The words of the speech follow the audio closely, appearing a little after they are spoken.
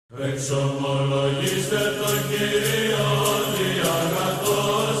In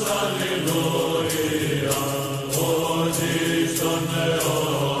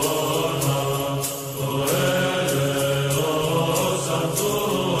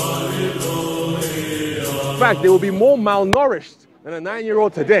fact, they will be more malnourished than a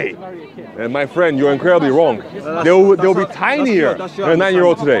 9-year-old today. And my friend, you're incredibly wrong. They'll be tinier than a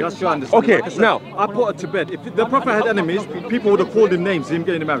 9-year-old today. That's your understanding. Okay, now I put it to bed. If the Prophet had enemies, people would have called him names, him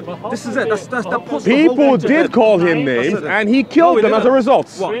getting married. This is it. That puts people did call him names, and he killed them as a result.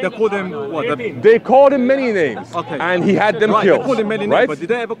 What? They called him what? They called him many names, and he had them killed. They called him many names, right? but did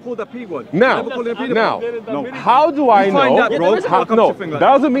they ever call the P word? Now, how do I know? No, that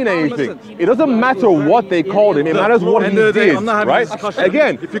doesn't mean anything. It doesn't matter what they called him. It matters what he did, right?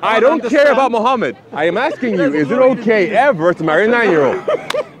 Again, I don't care about Muhammad. I am asking you, is it okay ever to marry a 9-year-old?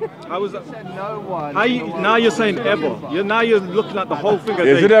 Now you're saying ever. Now you're looking at the whole thing.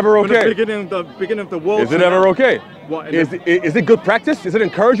 Is it ever okay? The beginning of the world. Is it ever okay? Is it good practice? Is it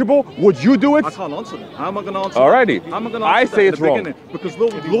encourageable? Would you do it? I can't answer that. How am I going to answer Alrighty. that? Alrighty. I say it's wrong. Because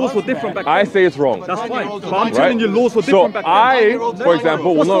laws were different back then. I say it's wrong. That's fine. But I'm telling you, laws were different back then. I, for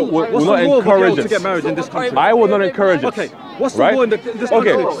example, will not encourage it. To get married in this country? I will not encourage it. Okay. What's the law in this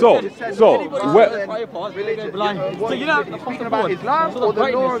country? Okay, so you're not talking about Islam or the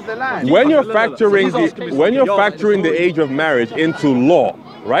law of the land? when you're factoring the age of marriage into law,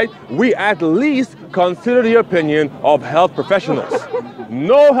 right? We at least consider the opinion of health professionals.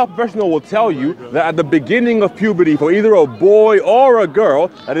 No health professional will tell you that at the beginning of puberty for either a boy or a girl,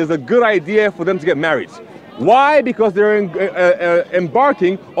 that is a good idea for them to get married. Why? Because they're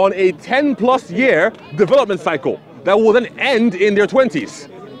embarking on a 10+ year development cycle that will then end in their 20s.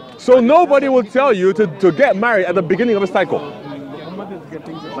 So nobody will tell you to get married at the beginning of a cycle.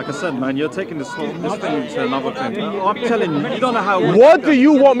 Like I said, man, you're taking this thing to another thing. I'm telling you, you don't know how. What do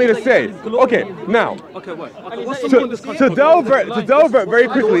you want me to say? Okay, now. Okay, wait. What's the law in this country? To delve very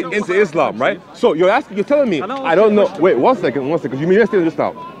quickly into Islam, right? So you're telling me, I don't know. Wait, one second. You mean just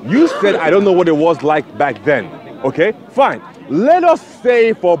now? You said I don't know what it was like back then. Okay, fine. Let us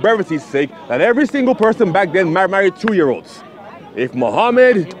say, for brevity's sake, that every single person back then married 2-year-olds. If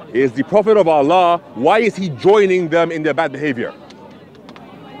Muhammad is the Prophet of Allah, why is he joining them in their bad behavior?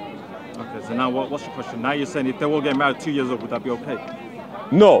 Okay, so now what's your question? Now you're saying if they will get married 2 years old, would that be okay?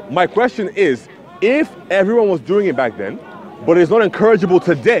 No, my question is, if everyone was doing it back then, but it's not encourageable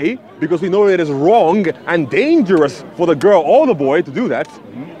today because we know it is wrong and dangerous for the girl or the boy to do that,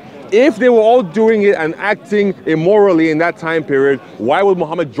 if they were all doing it and acting immorally in that time period, why would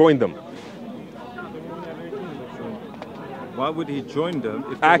Muhammad join them? Why would he join them?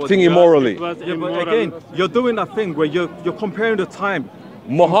 If acting immorally. Yeah, but again, you're doing that thing where you're comparing the time.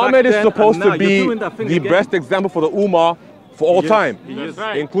 Muhammad is supposed to be the best example for the Ummah for all time,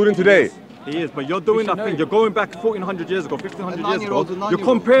 including today. He is, but you're doing that thing. You're going back 1400 years ago, 1500 years ago. You're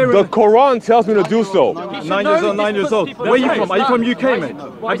comparing. The Quran tells me to do so. 9 years old. Where are you from? Are you from UK, man?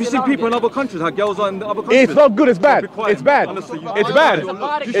 Have you seen people in other countries? How girls are in other countries? It's not good. It's bad. It's bad. It's bad.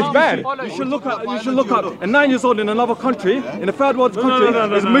 It's bad. You should look at. A 9 years old in another country, in a third world country,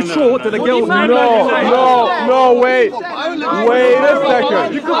 is mature than a girl. No. Wait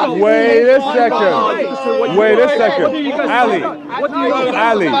a second.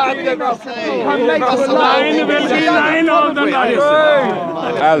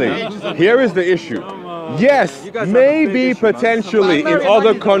 Ali, here is the issue. Yes, maybe potentially in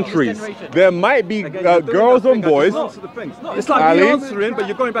other countries there might be girls and boys. It's like you're answering, but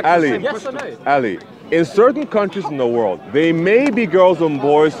you're going back to the same question. Ali, in certain countries in the world, there may be girls and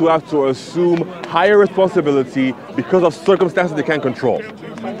boys who have to assume higher responsibility because of circumstances they can't control.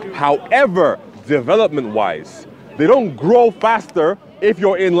 However, development-wise, they don't grow faster if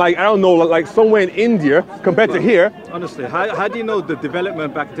you're in, like, I don't know, like somewhere in India compared to here. Honestly, how do you know the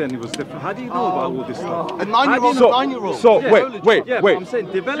development back then was different? How do you know about all this stuff? A 9-year-old. So, wait. I'm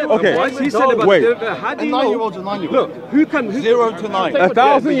saying development. Okay. He said about how do you know? A 9-year-old. Look, who 0 to 9.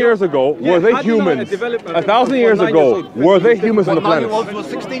 1,000 years ago, were they humans? 1,000 years ago, were they humans on the planet?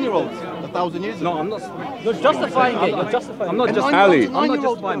 9-year-olds were 16-year-olds. 1,000 years ago. No, I'm not. You're justifying it. You're justifying it. I'm not justifying it. I'm not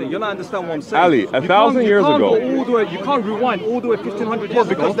justifying it. You're not understanding what I'm saying. Ali, 1,000 years ago. You can't rewind all the way 1,500 years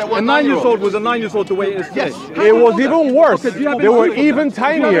ago. A 9-year-old was a 9-year-old the way it is today. It was even worse. They were even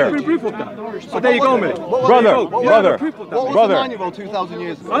tinier. Proof of that. So there you go, mate. Brother. What was a 9-year-old 2,000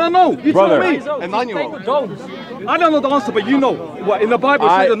 years ago? I don't know. You tell me. A 9-year-old. I don't know the answer, but you know. What in the Bible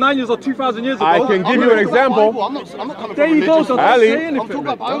says a 9-year-old 2,000 years ago. I can give you an example. I'm not coming from there you go. So Ali. I'm talking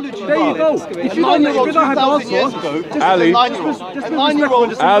about biology. There you go. If you don't have the answer, Ali, a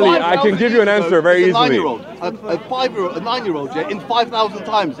 9-year-old. Ali, I can give you an answer very easily. a 5-year-old, a 9-year-old, yeah, in 5,000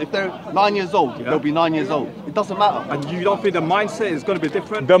 times. If they're 9 years old, they'll be 9 years old. It doesn't matter. And you don't think the mindset is going to be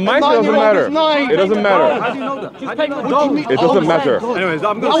different? The mindset doesn't matter. It doesn't matter. How do you know that? She's How do you paying know the that? gold. It doesn't matter. Anyways,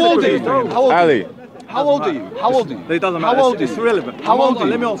 I'm going How to old are say you? this. How old are Ali. you? How old are you? How old are you? It doesn't How matter. old are It's you? irrelevant. How old are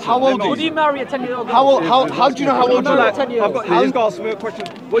Let me you? answer. How Let old me are Would answer. you marry a 10-year-old girl? How do you know how old you No, are? like, I've got, he's got to ask me a question.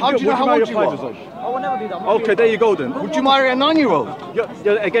 How do you know how old you are? I will never do that. Okay, there you go then. Would you marry a 9-year-old?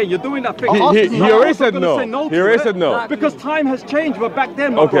 Again, you're doing that thing. He already said no. He already said no. Because time has changed, but back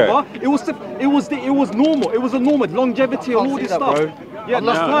then, my Okay. brother, it was normal. It was a normal longevity and all see this that, stuff. bro. Yeah,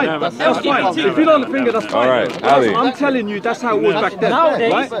 that's fine. That's fine. LGBT. If you don't think it, that's fine. All right, Ali. I'm telling you, that's how it was back then.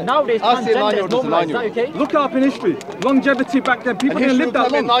 Nowadays, right? nowadays, I see a transgender is 9-year-old as a normalized. Is that 9-year-old. okay? Look it up in history. Longevity back then, people And didn't history live will that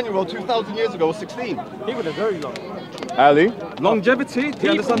tell a long. 9-year-old 2,000 years ago was 16. People are very long. Ali, Longevity, do you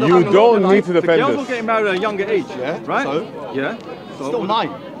understand? You the don't need to defend the girls this. are getting married at a younger age, Yeah, right? so? Yeah. So, Still 9.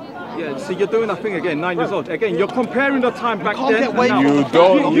 yeah, see, you're doing that thing again, 9 years old. Again, you're comparing the time back can't then get away and now. with You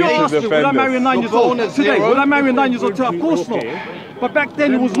don't If need you to asked me, would I defend marry a this. 9 years old You're born at today? 0. Would I marry a 9 years old today? Of course not. But back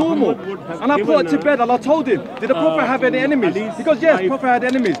then it was normal. And I put it to bed and I told him, did the Prophet have any enemies? He goes, yes, the Prophet had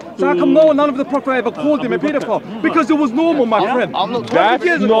enemies. So how come none of the Prophet ever called him a pedophile? Because it was normal, my friend. I'm not that's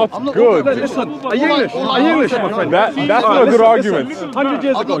years not ago. I'm not good. Listen, are you English? Are you English, my friend? That's not a Alright, good listen, argument. 100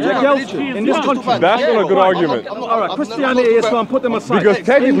 years ago, yeah, girls in this country. That's not a good argument. Alright, Christianity, Islam, put them aside. Because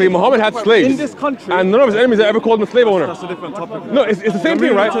technically, Muhammad had slaves. In this country, And none of his enemies ever called him a slave owner. that's a different topic. No, it's the same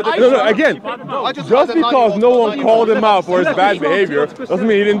thing, right? No, again, I just just heard a because 9-year-old no one 9-year-old called him out for his bad behavior doesn't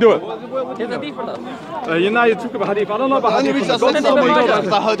mean he didn't do it. There's a difference. Now you talk about hadith. I don't know about The only hadith. reason I said something Go is to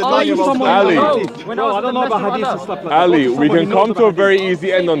because I heard a Are you 9-year-old someone say Ali. who hadith. knows? When No, I don't know about was hadith and stuff like that. Ali, Go to we someone can who come knows to a about very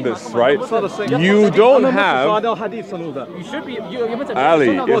easy end on this, right? hadith. You don't So I have, know hadiths and all that. You should be. You're meant to. Ali,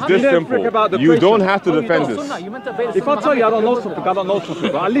 Sunnah, it's Muhammad. this didn't think about simple. the You don't patient. have to No, you defend don't. this. Sunnah, you meant to obey the If I Sunnah tell you I don't know Muhammad. something, I don't know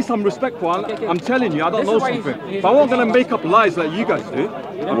something. But at least I'm respectful. okay. I'm telling you, I don't This know is why something. he's- But I'm not going to make up lies like you guys do.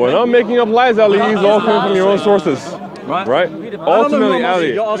 We're not making up lies, Ali. These all come from your own sources. Right? Right? I don't know Ultimately, who I'm Ali,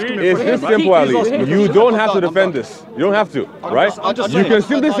 asking. You're asking me a it's question, this right? simple, Ali. He's asking me a You question. don't have to defend this. You don't have to, right? I'm just You saying, can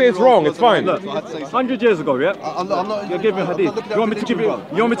simply say it's wrong. It's fine. Look, So I'd say so. 100 years ago, yeah? I'm not. You're giving I'm not hadith. looking You want me at to give religion, you?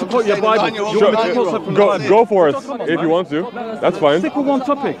 bro. You want me to quote your saying the Bible? 9-year-old You want me to man. quote something from the Go, Bible? go for it if you want to. That's fine. Stick with one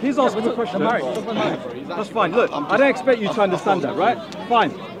topic. He's asking a question. That's fine. Look, I don't expect you to understand that, right?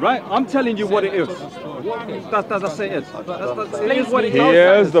 Fine, right? I'm telling you what it is. That's it. It is what it is.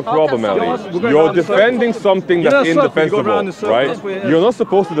 Here's the problem, Ali. You're defending something that's You go around indefensible, in circles, right? that's what it is. You're not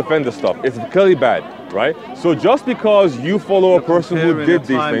supposed to defend this stuff. It's clearly bad, right? So just because you follow a person who comparing did the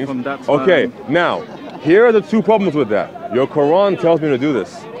these time things, from that time. okay. Now, here are the two problems with that. Your Quran tells me to do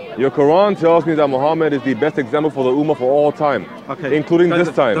this. Your Quran tells me that Muhammad is the best example for the Ummah for all time, including this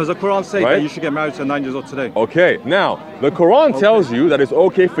time. Does the Quran say right? that you should get married to a 9 years old today? Okay, now, the Quran tells you that it's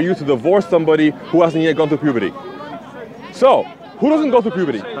okay for you to divorce somebody who hasn't yet gone through puberty. So, who doesn't go through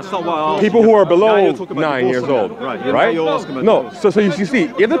puberty? That's not what I asked. People who are Now below you're talking about 9 years divorce old, and that. Right, right? You're asking about No, divorce. so you see,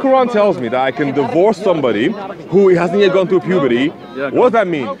 if the Quran tells me that I can divorce somebody who hasn't yet gone through puberty, what does that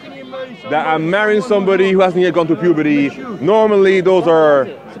mean? That I'm marrying somebody who hasn't yet gone through puberty. Normally, those are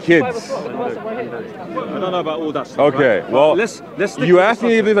kids. I don't know about all that stuff. Okay, right? well, let's stick you with asked the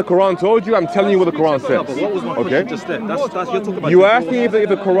me if the Quran told you. I'm telling you what the Quran No, but says. what was my question Okay. just then? That's you're talking about. You asked me if the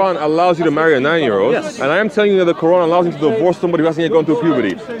Quran allows you to marry a 9-year-old, Yes. and I am telling you that the Quran allows you to divorce somebody who hasn't yet gone through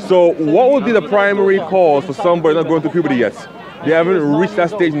puberty. So what would be the primary cause for somebody not going through puberty yet? They haven't reached that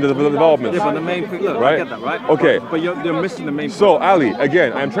stage in the development. Yeah, but the main thing, look, Right? I get that, right? Okay. But you're missing the main point. So Ali,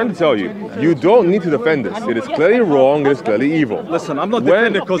 again, I'm trying to tell you, you don't need to defend this. It is clearly wrong. It is clearly evil. Listen, I'm not When-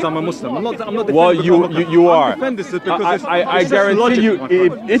 defending because I'm a Muslim. I'm not defending Well, because you I'm a you are. I'm defending this because I it's just guarantee logic, you, my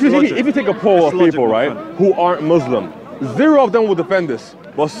friend. if you take a poll of It's logic, people, my right, friend. who aren't Muslim, 0 of them will defend this.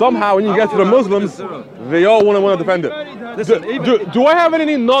 But somehow, when you get to the Muslims, they all want to defend it. Listen, Do I have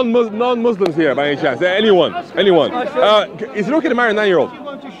any non-Muslims here by any chance? Anyone? Is it okay to marry a 9-year-old?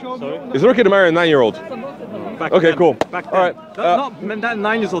 Sorry? Is it okay to marry a 9-year-old? Back Okay, then, cool. Back then. All right, Not that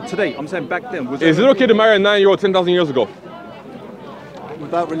 9 years old today. I'm saying back then. Is it okay to marry a 9-year-old 10,000 years ago?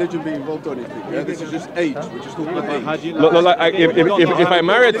 Without religion being involved or anything. Yeah, this is just age. We're just talking about How age. do you Look, like, if I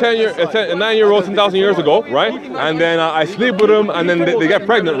marry a 9-year-old 10,000 years ago, right, and then I sleep with them, and then they get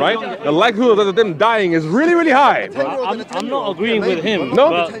pregnant, right, the likelihood of them dying is really, really high. I'm not agreeing with him.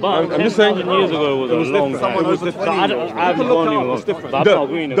 No, but I'm just saying. 10,000 years ago was a long time. It was different. So I haven't gone anymore. But I'm not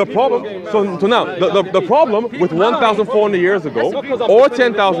agreeing with The him. problem, so now, the problem with 1,400 years ago or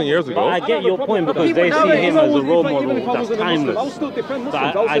 10,000 years But ago, I get your point because they see him as a role model that's timeless.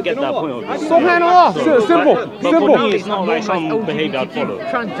 But I get that point of view. So hand off. Simple. But Simple. for me, it's not like some behavior I'd follow.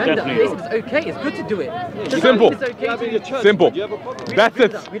 Transgender, Definitely it's okay, it's good to do it. Simple. It's okay to Simple. That's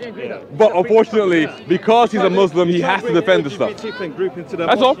it. We don't agree with that. But unfortunately, because he's a Muslim, he has to defend this stuff.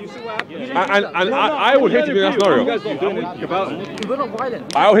 That's all. And I would hate to be in that scenario. We're not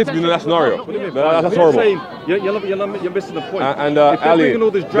violent. I would hate to be in that scenario. That's horrible. You're missing the point. And if they're Ali, bringing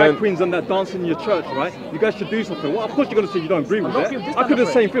all these drag then- queens and that dancing in your church, right? You guys should do something. Well, of course you're going to say you don't agree with not that. giving this I could do the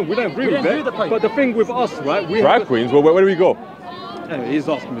point. same thing. We don't agree We with don't agree that. with the point. But the thing with us, right? We Drag queens, where do we go? Anyway, he's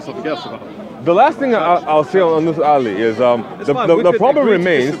asking me something else about it. The last thing I'll say on this, Ali, is fine, we the could problem agree to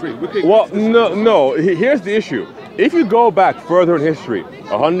remains. disagree. We could Well, disagree. no. Here's the issue. If you go back further in history,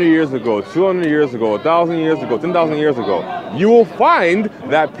 100 years ago, 200 years ago, 1,000 years ago, 10,000 years ago, you will find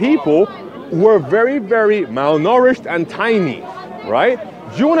that people were very, very malnourished and tiny, right?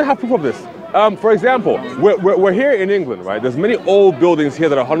 Do you want to have proof of this? For example, we're here in England, right? There's many old buildings here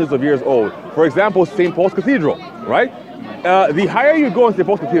that are hundreds of years old. For example, St. Paul's Cathedral, right? The higher you go in St.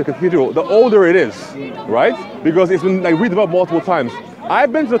 Paul's Cathedral, the older it is, right? Because it's been like redeveloped multiple times.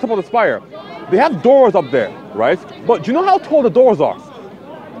 I've been to the top of the spire. They have doors up there, right? But do you know how tall the doors are?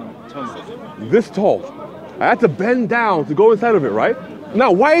 This tall. I had to bend down to go inside of it, right?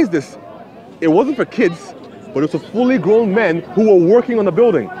 Now, why is this? It wasn't for kids, but it was for fully grown men who were working on the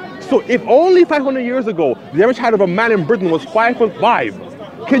building. So if only 500 years ago, the average height of a man in Britain was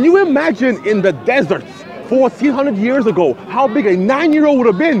 5'5", can you imagine in the deserts 1400 years ago how big a 9-year-old would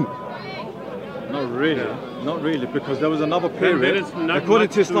have been? Not really, because there was another period. there is not According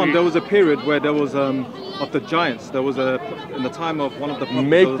much to Islam, to there was a period where there was of the giants. There was in the time of one of the prophets,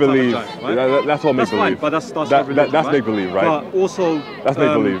 Make there was a time of believe. giants, right? That's all make That's fine, believe. but that's That's right? make believe, right? But also, That's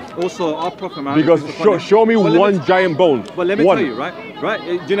make believe. Also, our prophet, Muhammad, Because peace be upon him- show me Well, let one me- giant bone. But let me One. tell you, right?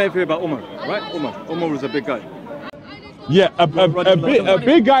 Do you know anything about Umar? Right? Umar was a big guy. Yeah, a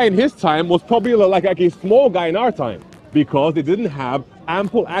big guy in his time was probably like a small guy in our time, because they didn't have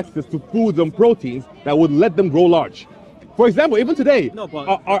ample access to foods and proteins that would let them grow large. For example, even today, No, but-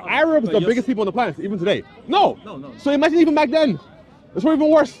 are Arabs but the you're- biggest people on the planet? Even today? No. No. So imagine even back then. It's probably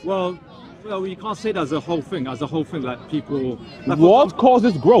even worse. Well, you can't say that as a whole thing. Like people. Like, What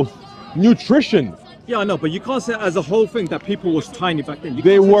causes growth? Nutrition. Yeah, I know, but you can't say as a whole thing that people was tiny back then. You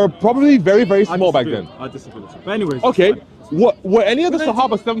They can't say were that. probably very, very I small back disagree. then. I disagree with you. But anyways. Okay. it's fine. Were any of the Well,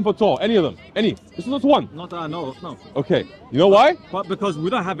 Sahaba 7 foot tall? Any of them? Any? This is not one. Not that I know of, no. Okay. You know why? But because we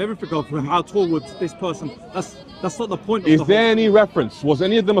don't have everything of how tall was this person. That's not the point of Is the there whole any reference? Was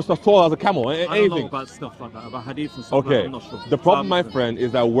any of them as tall as a camel? I don't know Anything? about stuff like that, about hadith and stuff like that. Okay. I'm not sure. The problem, my friend,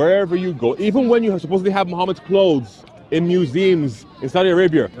 is that wherever you go, even when you supposedly have Muhammad's clothes in museums in Saudi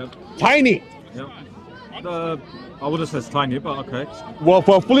Arabia, Yep. tiny. Yeah. I wouldn't say it's tiny, but okay. Well,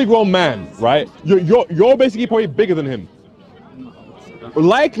 for a fully grown man, right? You're basically probably bigger than him.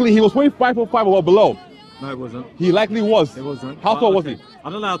 Likely, he was probably 5'5" or below. No, it wasn't. He likely was. It wasn't. How But, tall was okay. he? I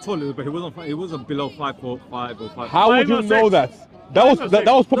don't know how tall he was, but he wasn't below 5'5" or 5. How would you know that? That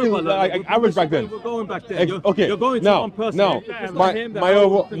was probably No, but like average back then. We're going back there. Okay. You're going to now, one person. now, It's not my him that my, I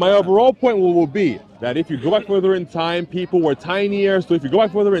over, would think my about. overall point will be that if you go back further in time, people were tinier. So if you go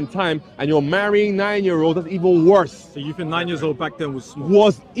back further in time and you're marrying 9-year-olds, that's even worse. So you think 9 years old back then was small?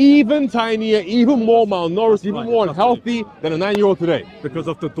 Was even tinier, even more malnourished, even right, more that's unhealthy than a 9-year-old today. Because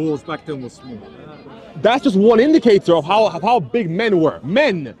of the doors back then was small. That's just one indicator of how big men were.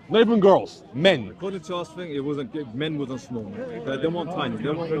 Men, not even girls. Men. According to us, thing, it wasn't. Men wasn't small. They weren't tiny. They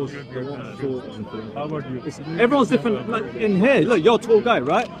weren't short. How about you? Everyone's different. Like in here, look, you're a tall guy,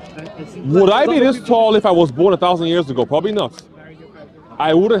 right? Would I be this tall if I was born 1,000 years ago? Probably not.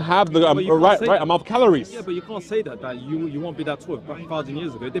 I wouldn't have the But you can't right say- amount of calories. Yeah, but you can't say that you won't be that tall 1,000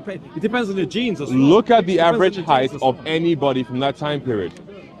 years ago. It depends on your genes as well. Look at the It depends on average your height genes as of well. anybody from that time period.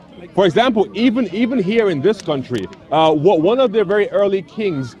 For example, even here in this country, one of their very early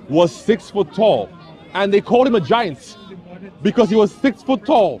kings was 6 foot tall, and they called him a giant because he was 6 foot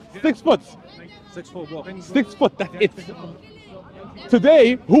tall. 6 foot. 6 foot what? 6 foot. That's it.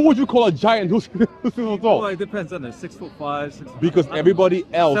 Today, who would you call a giant who's 6 foot Well, tall? it depends, doesn't it? 6'5", 6 Because everybody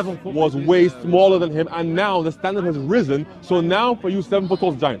else 7 foot was maybe, way yeah. smaller than him, and now the standard has risen. So now for you, 7 foot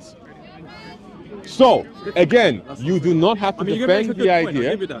tall giants. So again, you do not have to I mean, you make defend a the good point. I'll idea.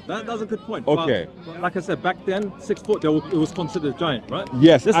 give you that. That's a good point. Okay. But like I said, back then, 6 foot, it was considered a giant, right?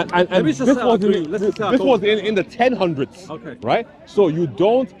 Yes, Let's- and let me this just say I was, agree. in, Let's just say I this don't- was in the 1000s, Okay. right? So you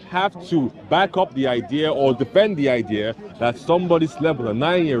don't have to back up the idea or defend the idea that somebody slept with a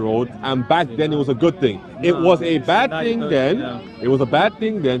 9-year-old and back then it was a good thing. It No, was a bad now thing you then, don't- it was a bad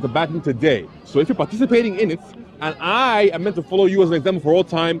thing then, it's a bad thing today. So if you're participating in it, and I am meant to follow you as an example for all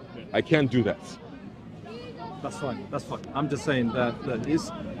time, I can't do that. That's fine. That's fine. I'm just saying that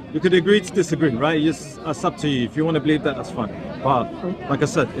it's, you could agree to disagree, right? It's up to you. If you want to believe that, that's fine. But like I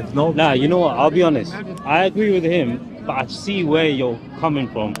said, if no, Nah, you know what? I'll be honest. I agree with him, but I see where you're coming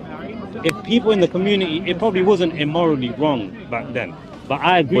from. If people in the community, it probably wasn't immorally wrong back then. But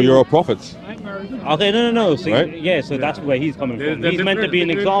I agree. But you're a prophet. Okay, no. So, Right? yeah, so that's where he's coming from. There's He's meant to be an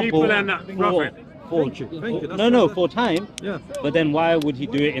difference between example people and a prophet. Thank you. That's for time. Yeah. But then why would he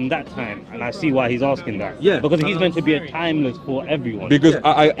do it in that time? And I see why he's asking that. Yeah. Because he's meant to be a timeless for everyone. Because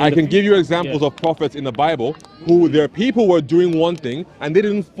Yeah. I can give you examples of prophets in the Bible who their people were doing one thing and they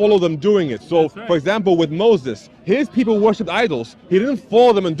didn't follow them doing it. So, for example, with Moses, his people worshipped idols. He didn't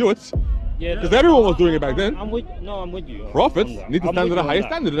follow them and do it. Yeah, Because everyone was doing it back then. I'm with you. Prophets on that. need to I'm stand with at a you higher on that.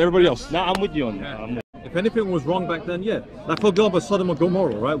 standard than everybody else. No, I'm with you on that. If anything was wrong back then, yeah. Like for example, Sodom and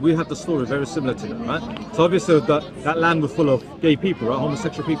Gomorrah, right? We have the story very similar to that, right? So obviously that land was full of gay people, right?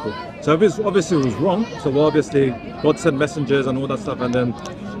 Homosexual people. So obviously it was wrong. So obviously God sent messengers and all that stuff, and then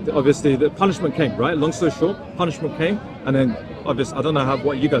obviously the punishment came, right? Long story short, punishment came, and then obviously I don't know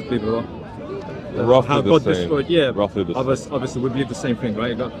what you guys believe about. Roughly How the God same. destroyed, yeah. Roughly the same. Obviously we believe the same thing,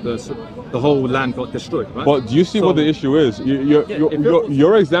 right? The whole land got destroyed, right? But do you see So- what the issue is?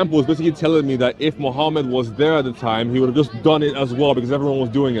 Your example is basically telling me that if Muhammad was there at the time, he would have just done it as well because everyone was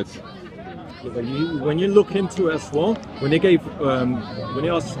doing it. When you look into it as well, when he gave, when he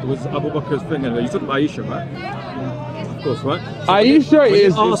asked, it was Abu Bakr's thing, and you took Aisha, right? Of course, right? So Aisha when he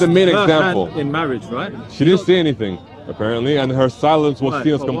is the asked main her example. hand in marriage, right? She didn't say anything, apparently, and her silence was Right,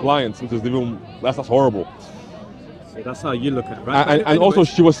 seen as but what- compliance, which is even that's horrible. So that's how you look at it, right? And Anyway, also,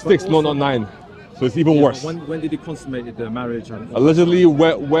 she was but 6, also- not 9, so it's even yeah, worse. When did he consummate the marriage? And Allegedly,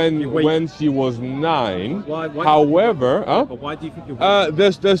 Wait. when she was 9. Why- However, But why do you think it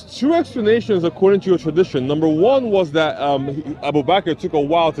there's two explanations according to your tradition. Number one was that Abu Bakr took a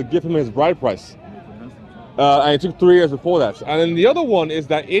while to give him his bride price. And it took 3 years before that. And then the other one is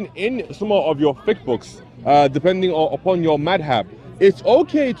that in some of your fiqh books, depending upon your madhab, it's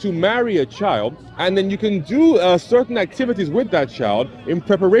okay to marry a child and then you can do certain activities with that child in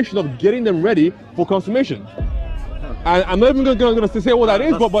preparation of getting them ready for consummation. And I'm not even going to say what that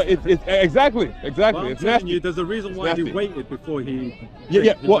is, but it's exactly. Well, I'm It's telling nasty. you, there's a reason why he Nasty. waited before he.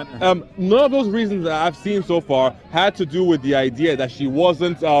 Yeah. he Well, went ahead. none of those reasons that I've seen so far had to do with the idea that she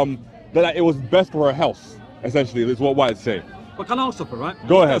wasn't, that it was best for her health. Essentially, is why it's saying. But can I ask something, right?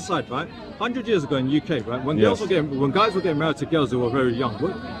 Go On ahead. that side, right? 100 years ago in UK, right? When Yes. when guys were getting married to girls who were very young,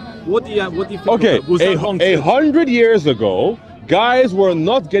 what do you think? Okay, of that? Was that wrong? 100 years ago, guys were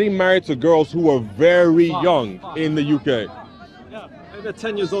not getting married to girls who were very young in the UK. Yeah, they're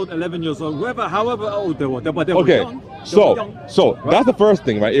 10 years old, 11 years old, however old they were, but they were Okay, young. They were young. so that's the first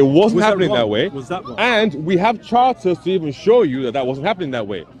thing, right? It wasn't Was that happening wrong? that way. Was that wrong? And we have charters to even show you that wasn't happening that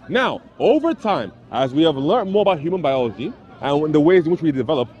way. Now, over time, as we have learned more about human biology and the ways in which we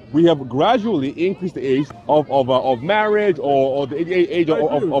develop, we have gradually increased the age of marriage or the age of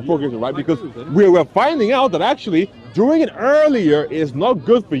procreation, right? Because we're finding out that actually doing it earlier is not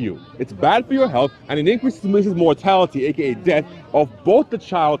good for you. It's bad for your health and it increases mortality, aka death, of both the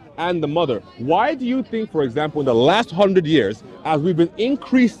child and the mother. Why do you think, for example, in the last 100 years, as we've been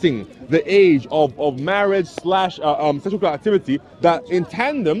increasing the age of marriage / sexual activity, that in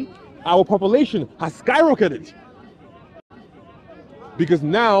tandem, our population has skyrocketed? Because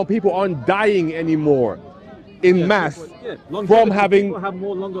now people aren't dying anymore in mass from having people have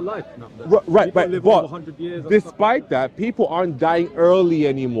more longer life now. right, People live over but 100 years. and despite that, people aren't dying early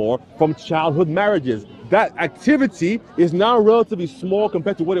anymore from childhood marriages. That activity is now relatively small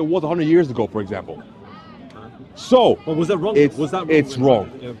compared to what it was 100 years ago, for example. So But was that wrong? it's Was that wrong? it's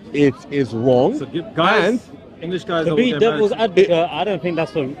wrong. Yeah. It is wrong. So guys, And English guys To that be were getting devil's married- advocate, I don't think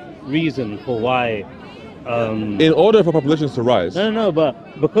that's the reason for why. in order for populations to rise, No,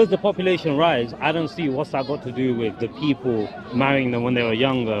 but because the population rise, I don't see what's that got to do with the people marrying them when they were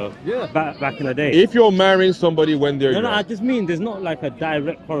younger, Yeah. back in the day. if you're marrying somebody when they're No, young, I just mean there's not like a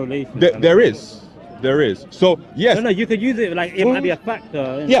direct correlation. there is. So yes, No, you could use it like it might be a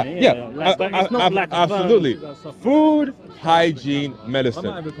factor. Yeah, Like, but it's not like absolutely. firm- Food, hygiene,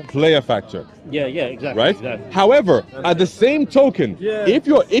 medicine play a factor, Yeah, exactly. right? Exactly. However, at the same token, Yeah. if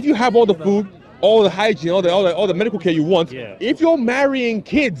you have all the food, all the hygiene, all the medical care you want, Yeah. if you're marrying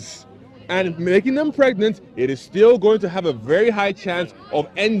kids and making them pregnant, it is still going to have a very high chance of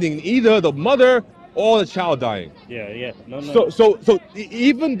ending either the mother or the child dying. Yeah. No. So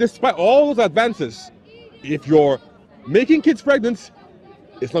even despite all those advances, if you're making kids pregnant,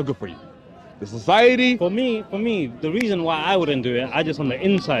 it's not good for you. The society, For me, the reason why I wouldn't do it, I just on the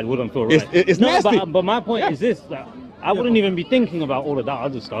inside wouldn't feel right. It's nasty. But my point Yeah. is this: that I wouldn't even be thinking about all of that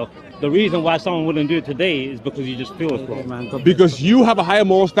other stuff. The reason why someone wouldn't do it today is because you just feel it's wrong. Because you have a higher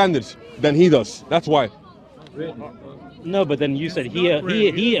moral standard than he does. That's why. No, but then you said he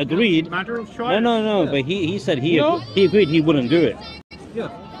agreed. No. But he said he agreed he wouldn't do it. Yeah.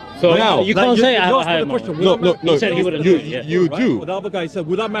 So now, you can't say I had No. He said he wouldn't do it. Yeah. You do. The other guy said,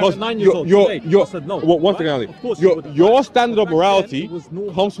 would I marry a 9-year-old today? I said no. One second, Ali. Your standard of morality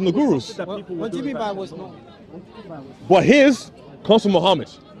comes from the gurus. What do you mean by was not? But his comes from Muhammad.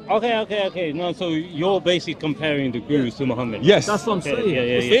 Okay. No, so you're basically comparing the gurus to Muhammad. Yes. That's what I'm saying.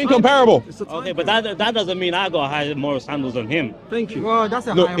 Yeah. Incomparable. Okay, but that doesn't mean I got higher moral standards than him. Thank you. Well, that's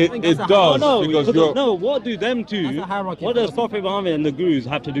a No, hierarchy. it does. No, what do them two, That's a hierarchy. what does Prophet Muhammad and the gurus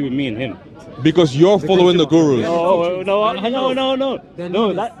have to do with me and him? Because you're following the gurus.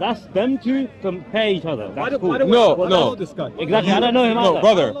 No, that's them two compare each other. That's cool. No. Exactly, I don't know him No, either.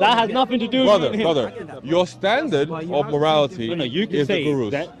 brother. That has nothing to do with him. Brother. Your standard of morality No, you can is the say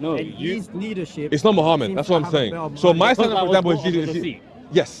gurus. that. No, you. His leadership. It's not Muhammad. That's what I'm saying. So my standard, for example, is Jesus.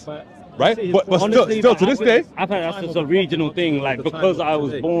 Yes. Right? But still to this day. I think that's just a regional thing. Like, because I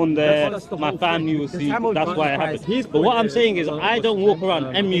was born there, my family was Sikh, that's why it happened. But what I'm saying is, I don't walk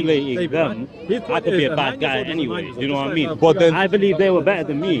around emulating them. I could be a bad guy anyway. You know what I mean? But then, I believe they were better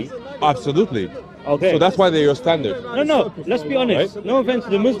than me. absolutely. Okay. So that's why they're your standard. No. Let's be honest. Right? No offense to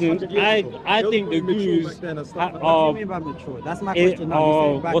the Muslims. I think the gurus are. That's my question.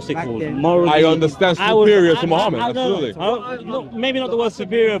 What's it called? Morally, I understand superior to Muhammad. Absolutely. No, maybe not the word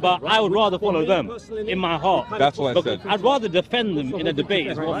superior, but I would rather follow them in my heart. That's what I said. I'd rather defend them in a debate.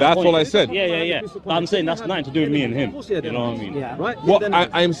 Is what That's what I said. Yeah. But I'm saying that's nothing to do with me and him. You know what I mean? Yeah. Well,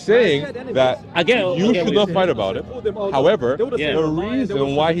 I'm saying that I get it. you should not fight about it. However, Yeah. the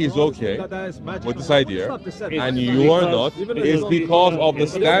reason why he's okay with this idea and you are not is because of the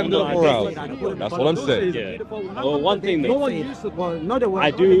standard of morality. That's what I'm saying. Yeah. Well, one thing that I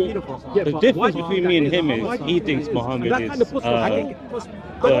I do, the difference between me and him is he thinks Muhammad is the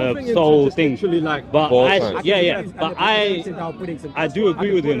sole thing. But but I do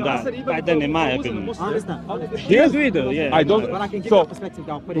agree with him that back then it might have been. Do you agree though? Yeah. I don't. So,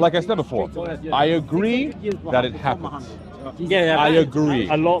 like I said before, I agree that it happened. Yeah, I agree.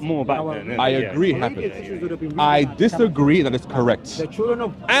 A lot more back then. I agree it happened. I disagree that it's correct.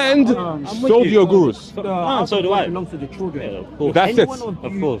 And so do your gurus. So do I. Yeah, of course. That's it.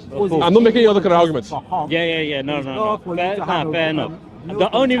 Of course. I'm not making any other kind of arguments. Yeah. No. Fair enough.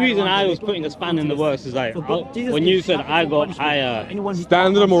 The only reason I was putting a span in the works is like when you said I got higher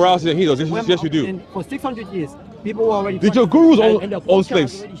Standard of morality than he does. Yes, you do. For 600 years, people were already. Did your gurus own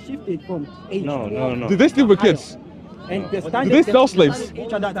slaves? No. Did they sleep with kids? And Did they sell slaves?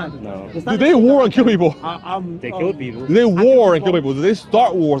 No. Did they war and kill people? They killed people. Did they war and kill people? Did they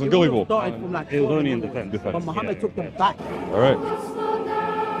start wars and kill people? It was only in defense. But Muhammad took them back. All right.